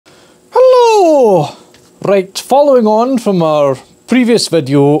So, right, following on from our previous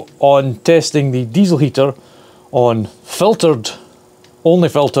video on testing the diesel heater on only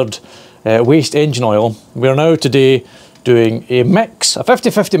filtered waste engine oil, we are now today doing a mix, a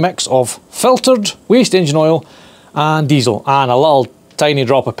 50-50 mix of filtered waste engine oil and diesel, and a little tiny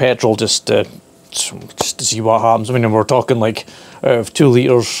drop of petrol just to see what happens. I mean, we're talking like out of 2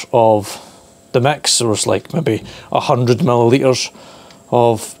 litres of the mix, there was like maybe 100 millilitres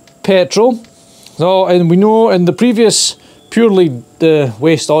of petrol. So, and we know in the previous purely the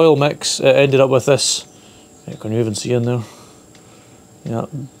waste oil mix, it ended up with this. Can you even see in there? Yeah,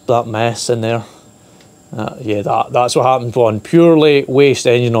 that mess in there. Yeah, that's what happened on purely waste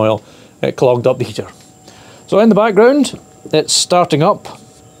engine oil. It clogged up the heater. So in the background, it's starting up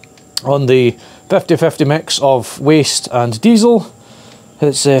on the 50-50 mix of waste and diesel.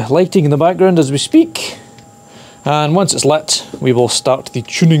 It's lighting in the background as we speak. And once it's lit, we will start the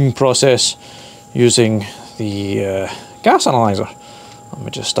tuning process using the gas analyzer. Let me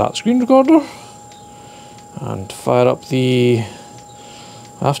just start screen recorder and fire up the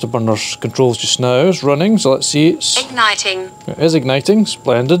afterburner's controls just now. It's running, so let's see. It's igniting. It is igniting,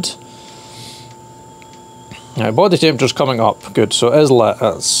 splendid. Now, body temperature's coming up, good, so it is lit,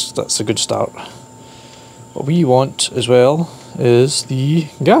 that's a good start. What we want as well is the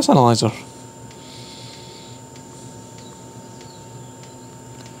gas analyzer.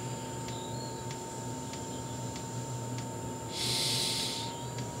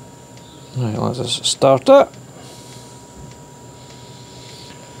 Right, let's just start it.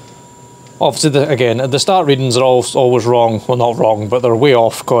 Obviously, again, the start readings are always wrong. Well, not wrong, but they're way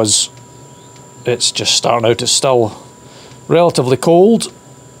off because it's just starting out. It's still relatively cold,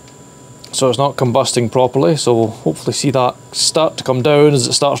 so it's not combusting properly. So we'll hopefully see that start to come down as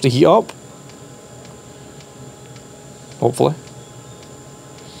it starts to heat up. Hopefully.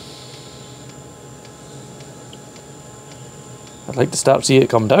 I'd like to start to see it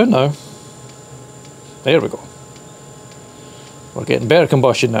come down now. There we go. We're getting better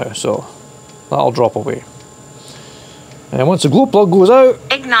combustion now, so that'll drop away. And once the glow plug goes out,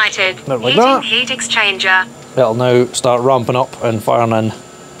 ignited, like that, heat exchanger, it'll now start ramping up and firing in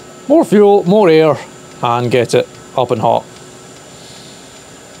more fuel, more air, and get it up and hot.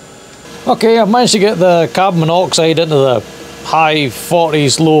 Okay, I've managed to get the carbon monoxide into the high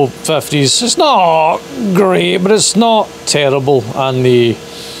 40s, low 50s. It's not great, but it's not terrible, and the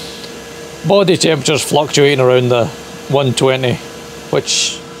body temperature's fluctuating around the 120,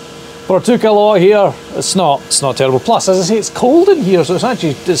 which for a 2 kilowatt here, it's not terrible. Plus, as I say, it's cold in here, so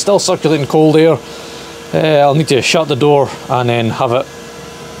it's still circulating cold air. I'll need to shut the door and then have it,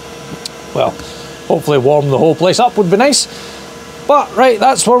 well, hopefully warm the whole place up would be nice. But right,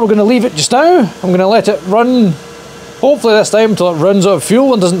 that's where we're going to leave it just now. I'm going to let it run, hopefully this time, until it runs out of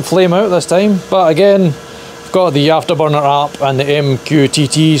fuel and doesn't flame out this time. But again, I've got the afterburner app and the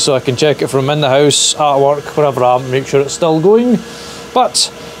MQTT, so I can check it from in the house, at work, wherever I am, and make sure it's still going. But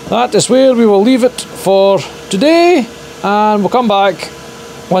that is where we will leave it for today, and we'll come back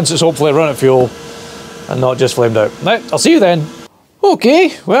once it's hopefully run out of fuel and not just flamed out. Right, I'll see you then.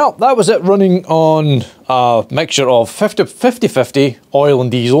 Okay, well, that was it running on a mixture of 50-50 oil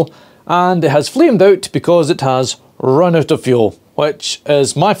and diesel, and it has flamed out because it has run out of fuel, which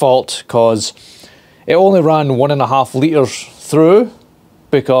is my fault because it only ran 1.5 litres through,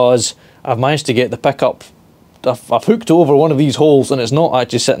 because I've managed to get the pickup, I've hooked over one of these holes and it's not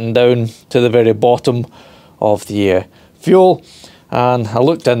actually sitting down to the very bottom of the fuel, and I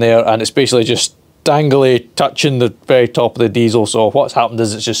looked in there and it's basically just dangly touching the very top of the diesel. So what's happened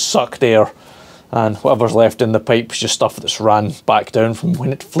is it's just sucked air, and whatever's left in the pipe is just stuff that's ran back down from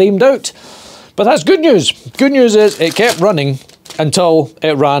when it flamed out. But that's good news. Good news is it kept running until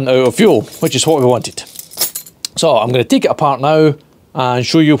it ran out of fuel, which is what we wanted. So I'm going to take it apart now and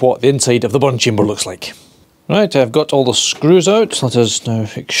show you what the inside of the burn chamber looks like. Right, I've got all the screws out. Let us now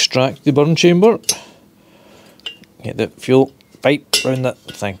extract the burn chamber. Get the fuel pipe around that,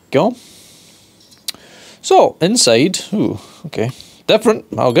 thank you. So, inside, ooh, okay, different,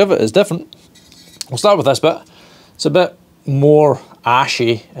 I'll give it, it's different. We'll start with this bit. It's a bit more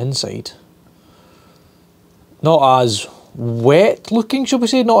ashy inside. Not as wet looking, shall we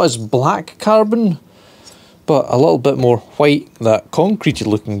say, not as black carbon, but a little bit more white, that concretey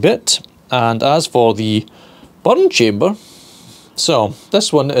looking bit. And as for the burn chamber, so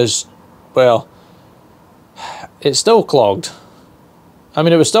this one is, well, it's still clogged. I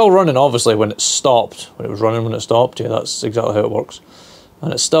mean, it was still running, obviously, when it stopped. When it was running when it stopped, yeah, that's exactly how it works.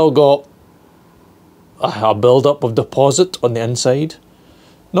 And it's still got a build-up of deposit on the inside.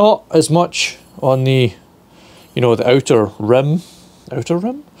 Not as much on the, you know, the outer rim.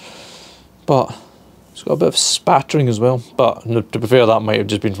 but it's got a bit of spattering as well. But to be fair, that might have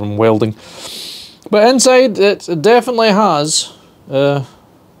just been from welding. But inside, it definitely has. So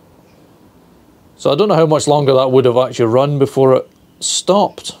I don't know how much longer that would have actually run before it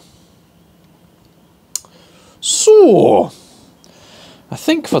stopped. So I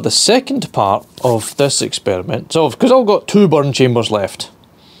think for the second part of this experiment, so because I've got 2 burn chambers left,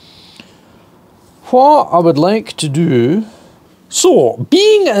 what I would like to do, so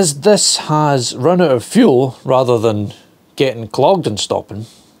being as this has run out of fuel rather than getting clogged and stopping,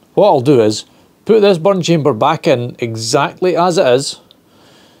 what I'll do is put this burn chamber back in exactly as it is,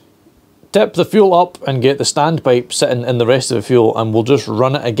 tip the fuel up and get the standpipe sitting in the rest of the fuel, and we'll just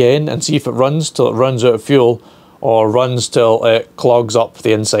run it again and see if it runs till it runs out of fuel or runs till it clogs up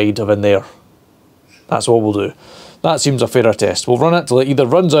the inside of in there. That's what we'll do. That seems a fairer test. We'll run it till it either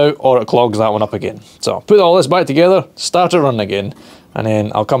runs out or it clogs that one up again. So put all this back together, start it running again, and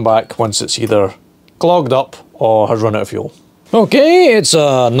then I'll come back once it's either clogged up or has run out of fuel. Okay, it's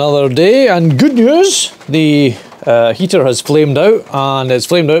another day, and good news, the heater has flamed out, and it's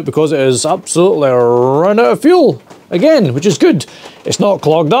flamed out because it is absolutely run out of fuel again, which is good. It's not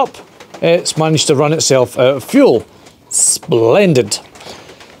clogged up, it's managed to run itself out of fuel. Splendid.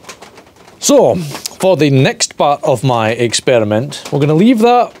 So, for the next part of my experiment, we're going to leave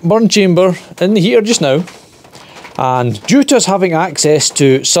that burn chamber in the heater just now. And due to us having access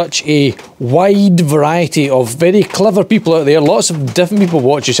to such a wide variety of very clever people out there, lots of different people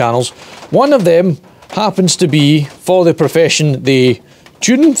watch your channels, one of them happens to be, for the profession, they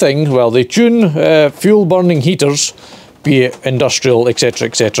tune things, well, they tune fuel burning heaters, be it industrial, etc,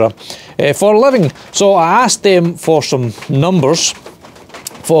 etc, for a living. So I asked them for some numbers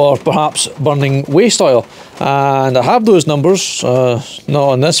for perhaps burning waste oil, and I have those numbers, not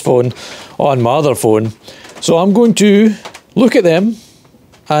on this phone, on my other phone. So I'm going to look at them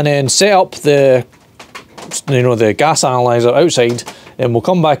and then set up the, the gas analyzer outside, and we'll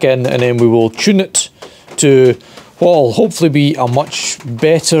come back in and then we will tune it to what will hopefully be a much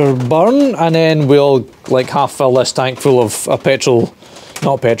better burn, and then we'll like half fill this tank full of a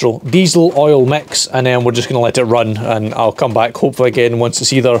diesel oil mix, and then we're just going to let it run, and I'll come back hopefully again once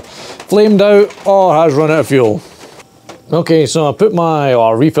it's either flamed out or has run out of fuel. Okay, so I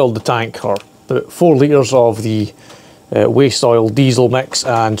refilled the tank, or put 4 litres of the waste oil diesel mix,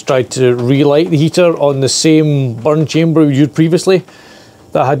 and tried to relight the heater on the same burn chamber we used previously.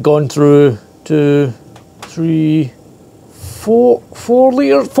 That had gone through 4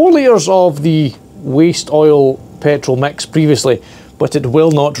 litres of the waste oil petrol mix previously, but it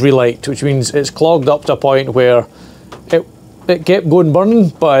will not relight, which means it's clogged up to a point where it kept going burning,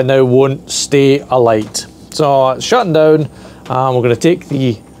 but it now won't stay alight. So it's shutting down, and we're going to take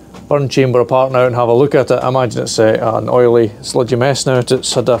the burn chamber apart now and have a look at it. I imagine it's an oily, sludgy mess now that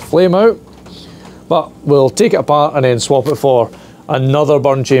it's had a flame out, but we'll take it apart and then swap it for another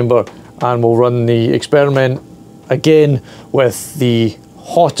burn chamber, and we'll run the experiment again with the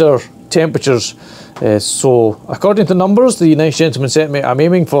hotter temperatures. So according to numbers the nice gentleman sent me, I'm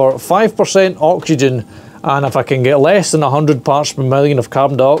aiming for 5% oxygen, and if I can get less than 100 parts per million of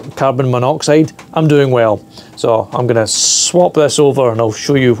carbon monoxide, I'm doing well. So I'm going to swap this over and I'll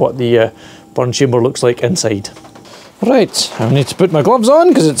show you what the burn chamber looks like inside. Right, I need to put my gloves on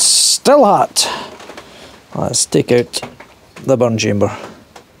because it's still hot. Let's take out the burn chamber.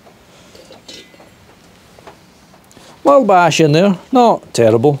 Little bash in there, not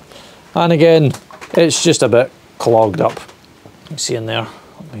terrible. And again, it's just a bit clogged up. You can see in there,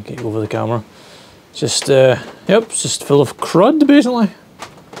 let me get you over the camera. Just, yep, it's just full of crud basically.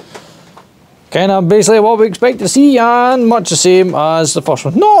 Kind of basically what we expect to see, and much the same as the first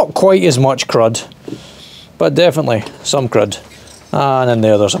one. Not quite as much crud, but definitely some crud. And in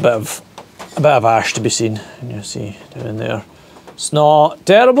there there's a bit of ash to be seen. And you see down in there. It's not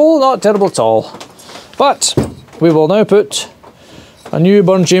terrible at all. But we will now put a new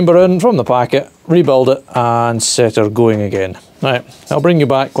burn chamber in from the packet, rebuild it, and set her going again. Right, I'll bring you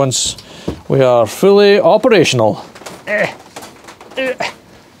back once we are fully operational.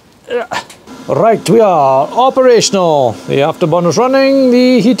 Right, we are operational. The afterburner's running,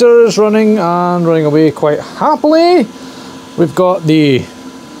 the heater is running and running away quite happily. We've got the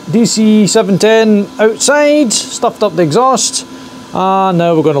DC 710 outside, stuffed up the exhaust, and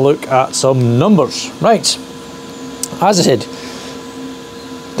now we're going to look at some numbers. Right, as I said,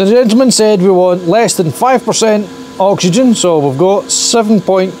 the gentleman said we want less than 5% oxygen, so we've got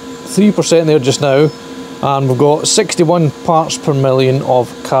 7.3% there just now, and we've got 61 parts per million of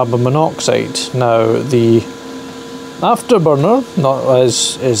carbon monoxide. Now the afterburner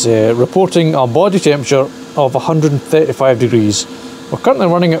is reporting a body temperature of 135 degrees. We're currently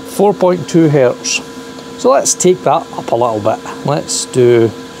running at 4.2 hertz. So let's take that up a little bit. Let's do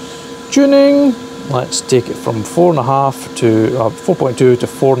tuning. Let's take it from 4.5 to 4.2 to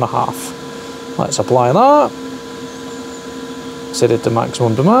 4.5. Let's apply that. Set it to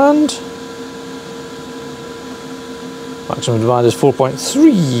maximum demand. Maximum demand is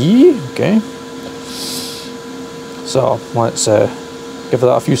 4.3. Okay. So let's give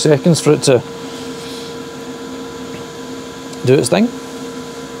that a few seconds for it to do its thing.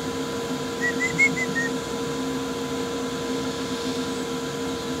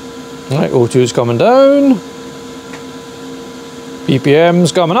 Right, O2 is coming down.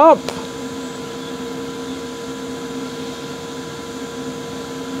 BPM's coming up.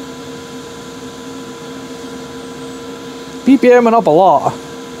 BPM went up a lot.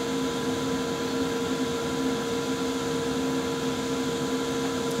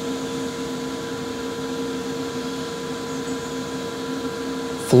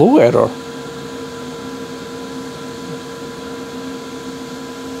 Flow error.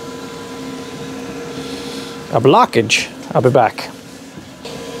 A blockage. I'll be back.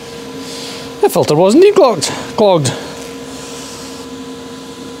 The filter was indeed clogged.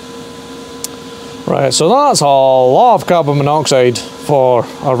 Right, so that's a lot of carbon monoxide for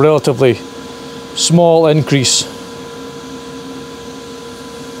a relatively small increase.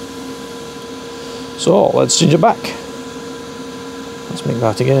 So let's change it back. Let's make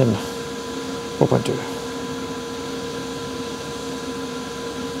that again. 4.2.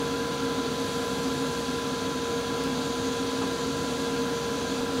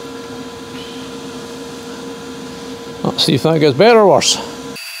 Let's see if that gets better or worse.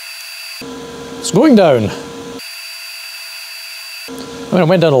 It's going down. I mean, it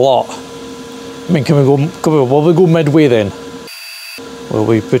went down a lot. I mean, will we go midway then? Will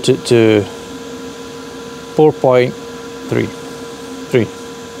we put it to 4.3? 3.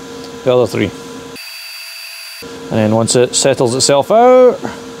 The other 3. And then once it settles itself out.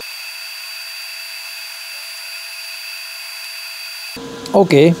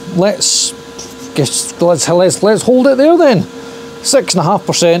 Okay, let's hold it there then.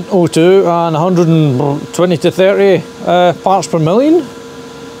 6.5% O2 and 120 to 30 parts per million,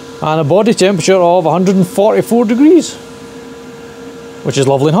 and a body temperature of 144 degrees, which is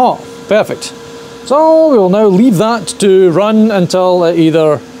lovely and hot. Perfect. So we will now leave that to run until it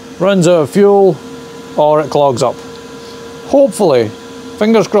either runs out of fuel or it clogs up. Hopefully,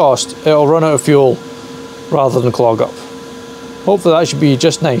 fingers crossed, it'll run out of fuel rather than clog up. Hopefully that should be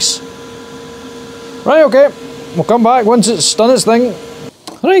just nice. Right, okay, we'll come back once it's done its thing.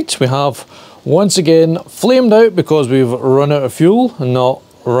 Right, we have once again flamed out because we've run out of fuel and not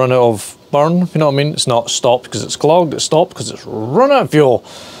run out of burn, if you know what I mean. It's not stopped because it's clogged, it's stopped because it's run out of fuel.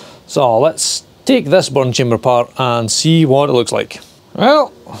 So let's take this burn chamber apart and see what it looks like.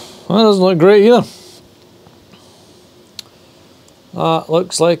 Well, that doesn't look great either. That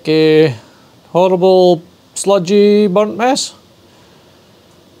looks like a horrible sludgy burnt mess.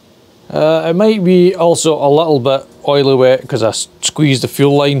 It might be also a little bit oily wet because I squeezed the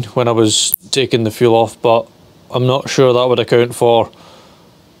fuel line when I was taking the fuel off, but I'm not sure that would account for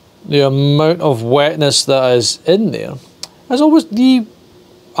the amount of wetness that is in there. As always, the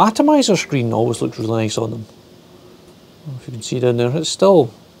atomizer screen always looks really nice on them. I don't know if you can see down there, it's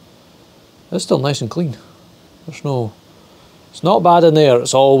still nice and clean. There's no, it's not bad in there,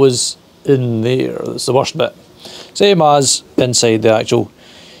 it's always in there. That's the worst bit. Same as inside the actual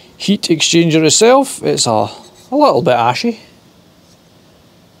heat exchanger itself, it's a little bit ashy.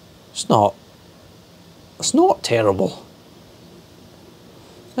 It's not terrible.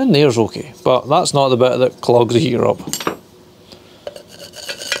 In there's okay, but that's not the bit that clogs the heater up.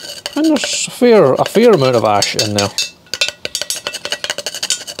 And there's a fair amount of ash in there.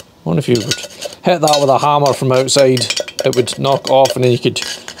 I wonder if you would hit that with a hammer from outside, it would knock off and then you could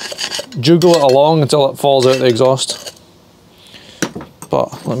juggle it along until it falls out the exhaust.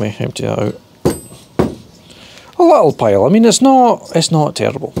 But let me empty that out. A little pile. I mean, it's not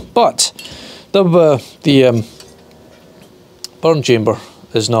terrible, but the burn chamber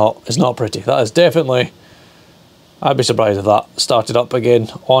is not pretty. That is definitely. I'd be surprised if that started up again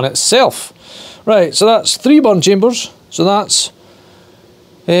on itself. Right, so that's 3 burn chambers. So that's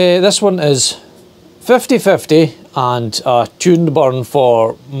this one is 50/50 and a tuned burn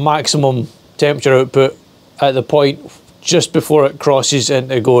for maximum temperature output at the point just before it crosses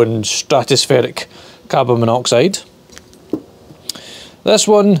into going stratospheric carbon monoxide. This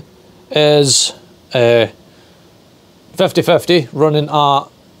one is 50/50, running at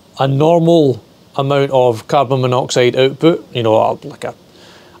a normal amount of carbon monoxide output, you know, like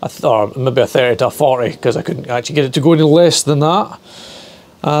a or maybe a 30 to a 40, because I couldn't actually get it to go any less than that.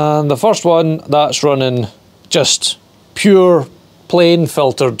 And the first one, that's running just pure, plain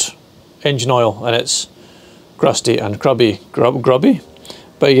filtered engine oil, and it's crusty and grubby.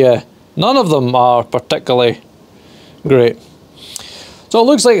 But yeah, none of them are particularly great. So it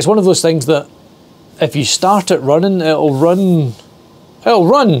looks like it's one of those things that if you start it running, it'll run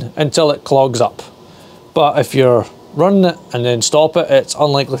until it clogs up. But if you're running it and then stop it, it's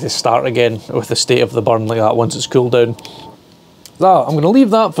unlikely to start again with the state of the burn like that once it's cooled down. So I'm going to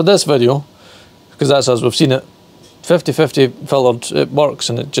leave that for this video, because that's as we've seen it. 50-50 filtered, it works,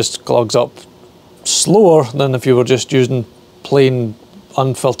 and it just clogs up slower than if you were just using plain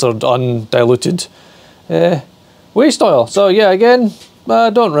unfiltered, undiluted waste oil. So yeah, again, I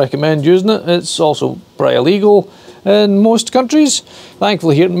don't recommend using it. It's also pretty illegal in most countries.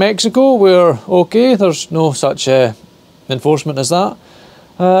 Thankfully here in Mexico we're okay, there's no such enforcement as that.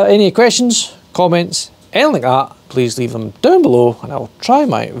 Any questions, comments, anything like that, please leave them down below and I'll try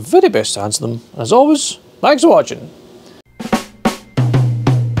my very best to answer them. As always, thanks for watching.